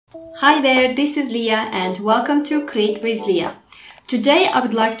Hi there, this is Liya and welcome to Create with Liya. Today I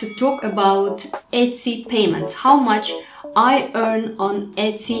would like to talk about Etsy payments, how much I earn on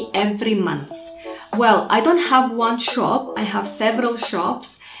Etsy every month. Well, I don't have one shop, I have several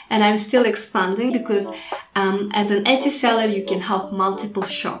shops and I'm still expanding because as an Etsy seller you can have multiple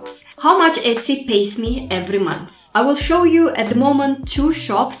shops. How much Etsy pays me every month? I will show you at the moment 2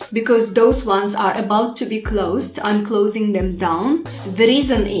 shops because those ones are about to be closed. I'm closing them down. The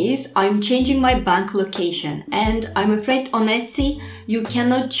reason is I'm changing my bank location and I'm afraid on Etsy you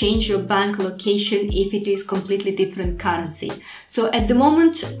cannot change your bank location if it is completely different currency. So at the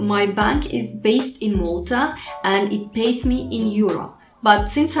moment my bank is based in Malta and it pays me in euro.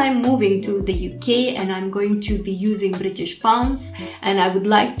 But since I'm moving to the UK and I'm going to be using British pounds and I would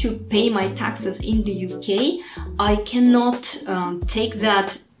like to pay my taxes in the UK, I cannot take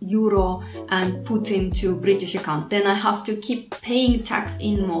that euro and put into British account. Then I have to keep paying tax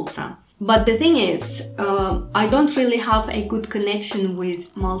in Malta. But the thing is, I don't really have a good connection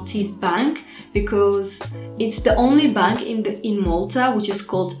with Maltese bank because it's the only bank in Malta which is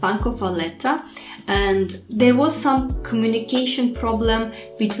called Banco Valletta. And there was some communication problem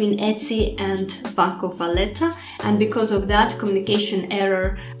between Etsy and Banco Valletta, and because of that communication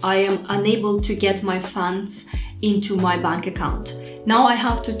error I am unable to get my funds into my bank account. Now I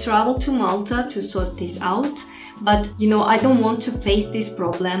have to travel to Malta to sort this out, but you know, I don't want to face this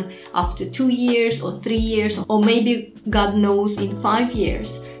problem after 2 years or 3 years or maybe God knows in 5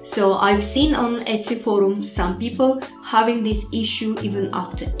 years. So I've seen on Etsy forum some people having this issue even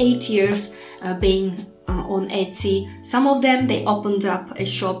after 8 years being on Etsy. Some of them, they opened up a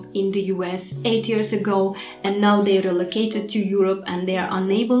shop in the US 8 years ago and now they relocated to Europe and they are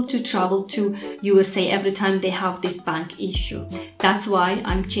unable to travel to USA every time they have this bank issue. That's why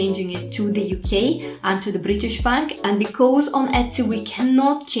I'm changing it to the UK and to the British bank, and because on Etsy we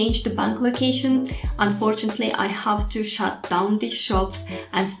cannot change the bank location, unfortunately I have to shut down these shops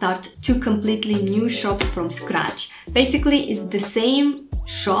and start 2 completely new shops from scratch. Basically it's the same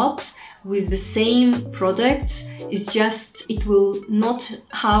shops with the same products, it's just it will not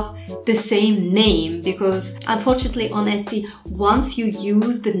have the same name because unfortunately on Etsy once you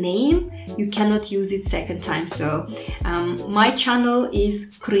use the name you cannot use it second time. So my channel is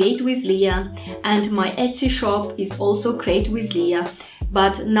Create with Liya and my Etsy shop is also Create with Liya,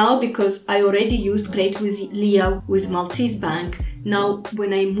 but now because I already used Create with Liya with Maltese bank, now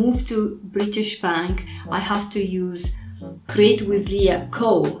when I move to British bank I have to use Create with Liya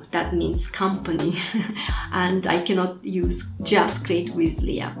Co, that means company, and I cannot use just Create with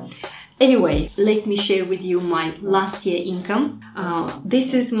Liya. Anyway, let me share with you my last year income.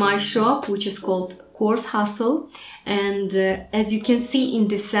 This is my shop which is called Course Hustle, and as you can see in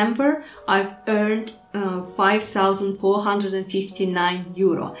December I've earned 5,459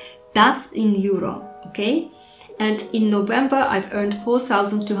 euro. That's in euro, okay? And in November I've earned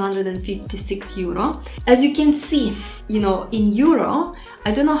 4,256 euro. As you can see, you know, in euro,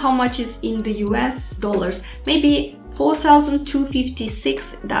 I don't know how much is in the US dollars, maybe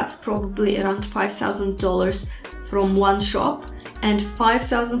 4,256, that's probably around $5,000 from one shop, and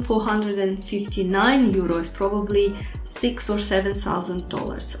 5,459 euros, probably $6,000 or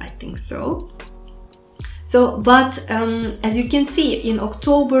 $7,000, I think so. But as you can see, in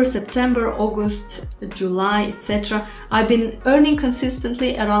October, September, August, July, etc., I've been earning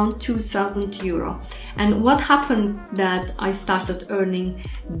consistently around 2,000 euro. And what happened that I started earning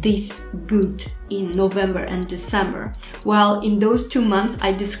this good in November and December? Well, in those 2 months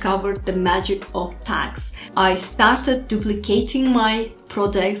I discovered the magic of tags. I started duplicating my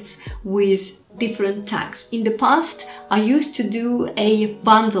products with different tags. In the past, I used to do a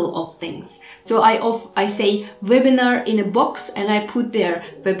bundle of things. So I say webinar in a box and I put their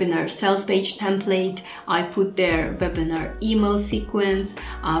webinar sales page template, I put their webinar email sequence,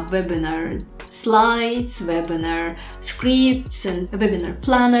 webinar slides, webinar scripts and a webinar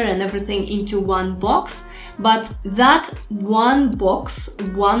planner and everything into one box. But that one box,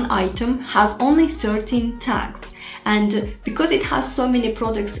 one item has only 13 tags. And because it has so many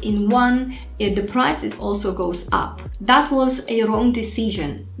products in one, the price also goes up. That was a wrong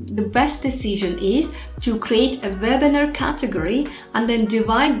decision. The best decision is to create a webinar category and then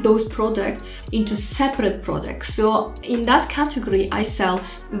divide those products into separate products. So in that category I sell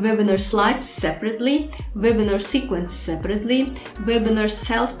webinar slides separately, webinar sequence separately, webinar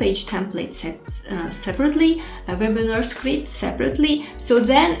sales page template separately, a webinar script separately. So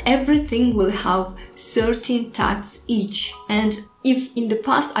then everything will have 13 tags each. And if in the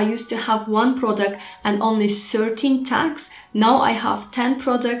past I used to have one product and only 13 tags, now I have 10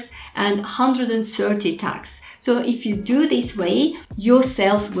 products and 130 tags. So if you do this way, your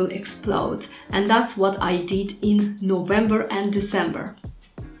sales will explode. And that's what I did in November and December.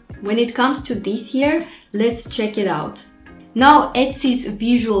 When it comes to this year, let's check it out. Now Etsy's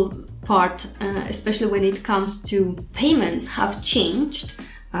visual part, especially when it comes to payments, have changed.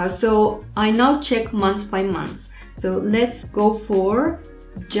 So I now check month by month. So let's go for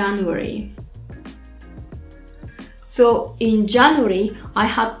January. So in January, I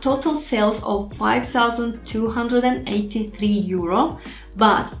had total sales of 5,283 euro,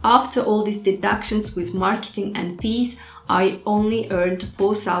 but after all these deductions with marketing and fees, I only earned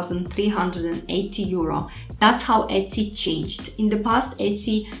 4,380 euro. That's how Etsy changed. In the past,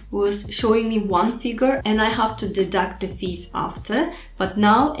 Etsy was showing me one figure and I have to deduct the fees after, but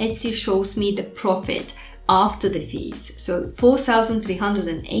now Etsy shows me the profit after the fees. So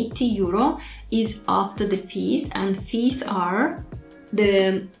 4,380 euro is after the fees, and fees are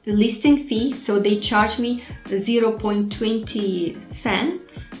the listing fee. So they charge me 0.20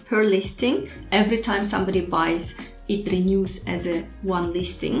 cents per listing. Every time somebody buys, it renews as a one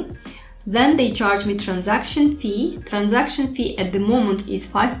listing. Then they charge me transaction fee. Transaction fee at the moment is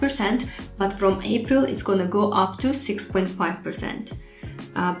 5%, but from April it's gonna go up to 6.5%.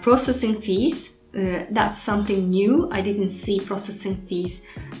 Processing fees, that's something new. I didn't see processing fees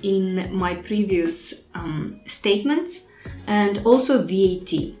in my previous statements. And also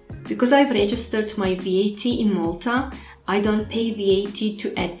VAT. Because I've registered my VAT in Malta, I don't pay VAT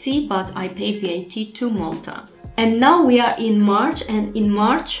to Etsy, but I pay VAT to Malta. And now we are in March, and in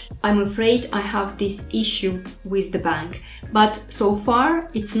March, I'm afraid I have this issue with the bank. But so far,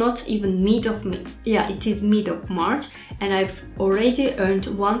 it's not even it is mid of March, and I've already earned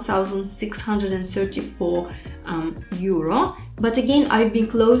 1,634 euro. But again, I've been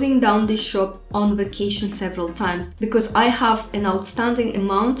closing down this shop on vacation several times because I have an outstanding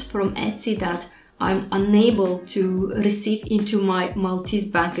amount from Etsy that I'm unable to receive into my Maltese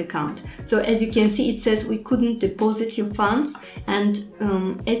bank account. So as you can see, it says we couldn't deposit your funds, and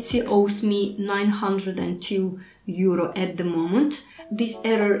Etsy owes me 902 euro at the moment. This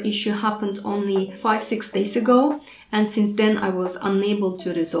error issue happened only 5-6 days ago, and since then I was unable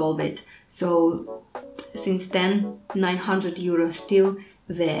to resolve it. So since then 900 euro still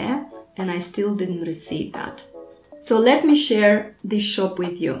there, and I still didn't receive that. So let me share this shop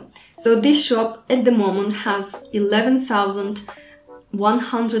with you. So this shop at the moment has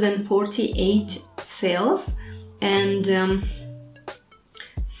 11,148 sales and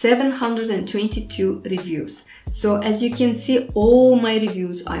 722 reviews. So as you can see, all my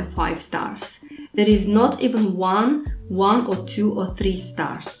reviews are 5 stars. There is not even one or 2 or 3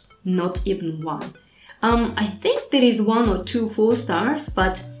 stars. Not even one. I think there is 1 or 2 4 stars,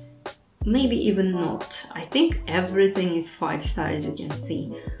 but maybe even not. I think everything is 5 stars, as you can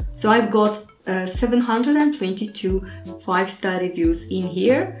see. So I've got 722 5-star reviews in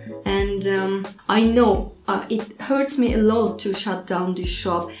here, and I know it hurts me a lot to shut down this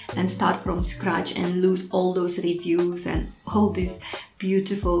shop and start from scratch and lose all those reviews and all these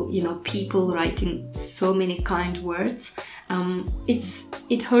beautiful, people writing so many kind words.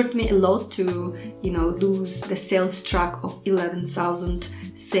 It hurt me a lot to, lose the sales track of 11,000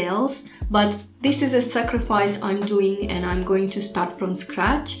 sales, but this is a sacrifice I'm doing, and I'm going to start from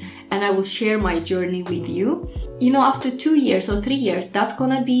scratch, and I will share my journey with you. After 2 years or 3 years, that's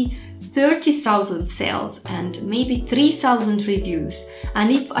gonna be 30,000 sales and maybe 3,000 reviews.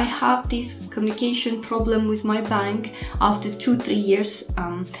 And if I have this communication problem with my bank after 2-3 years,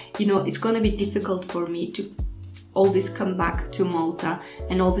 it's gonna be difficult for me to always come back to Malta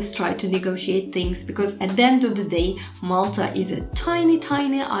and always try to negotiate things, because at the end of the day, Malta is a tiny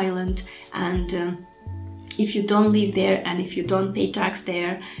island, and if you don't live there and if you don't pay tax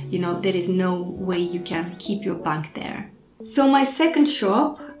there, there is no way you can keep your bank there. So my second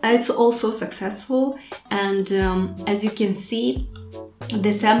shop, it's also successful, and as you can see,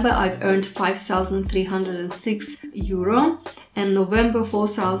 December I've earned 5,306 euro, and November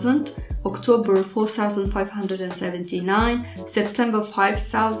 4,000, October 4,579, September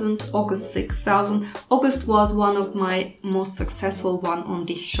 5,000, August 6,000. August was one of my most successful one on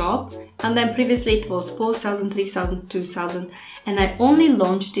this shop, and then previously it was 4,000, 3,000, 2,000, and I only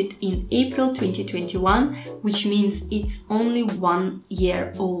launched it in April 2021, which means it's only 1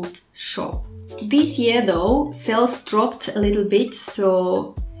 year old shop. This year though, sales dropped a little bit,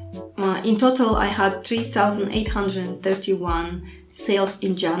 so in total I had 3,831 sales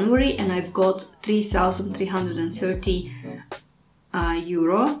in January, and I've got 3,330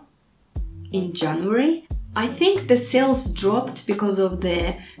 euro in January. I think the sales dropped because of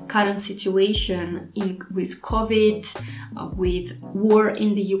the current situation with COVID, with war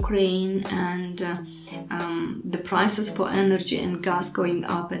in the Ukraine, and the prices for energy and gas going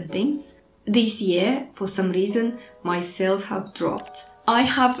up and things. This year, for some reason, my sales have dropped. I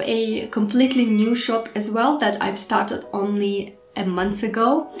have a completely new shop as well that I've started only a month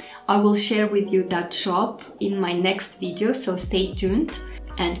ago. I will share with you that shop in my next video, so stay tuned,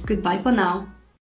 and goodbye for now.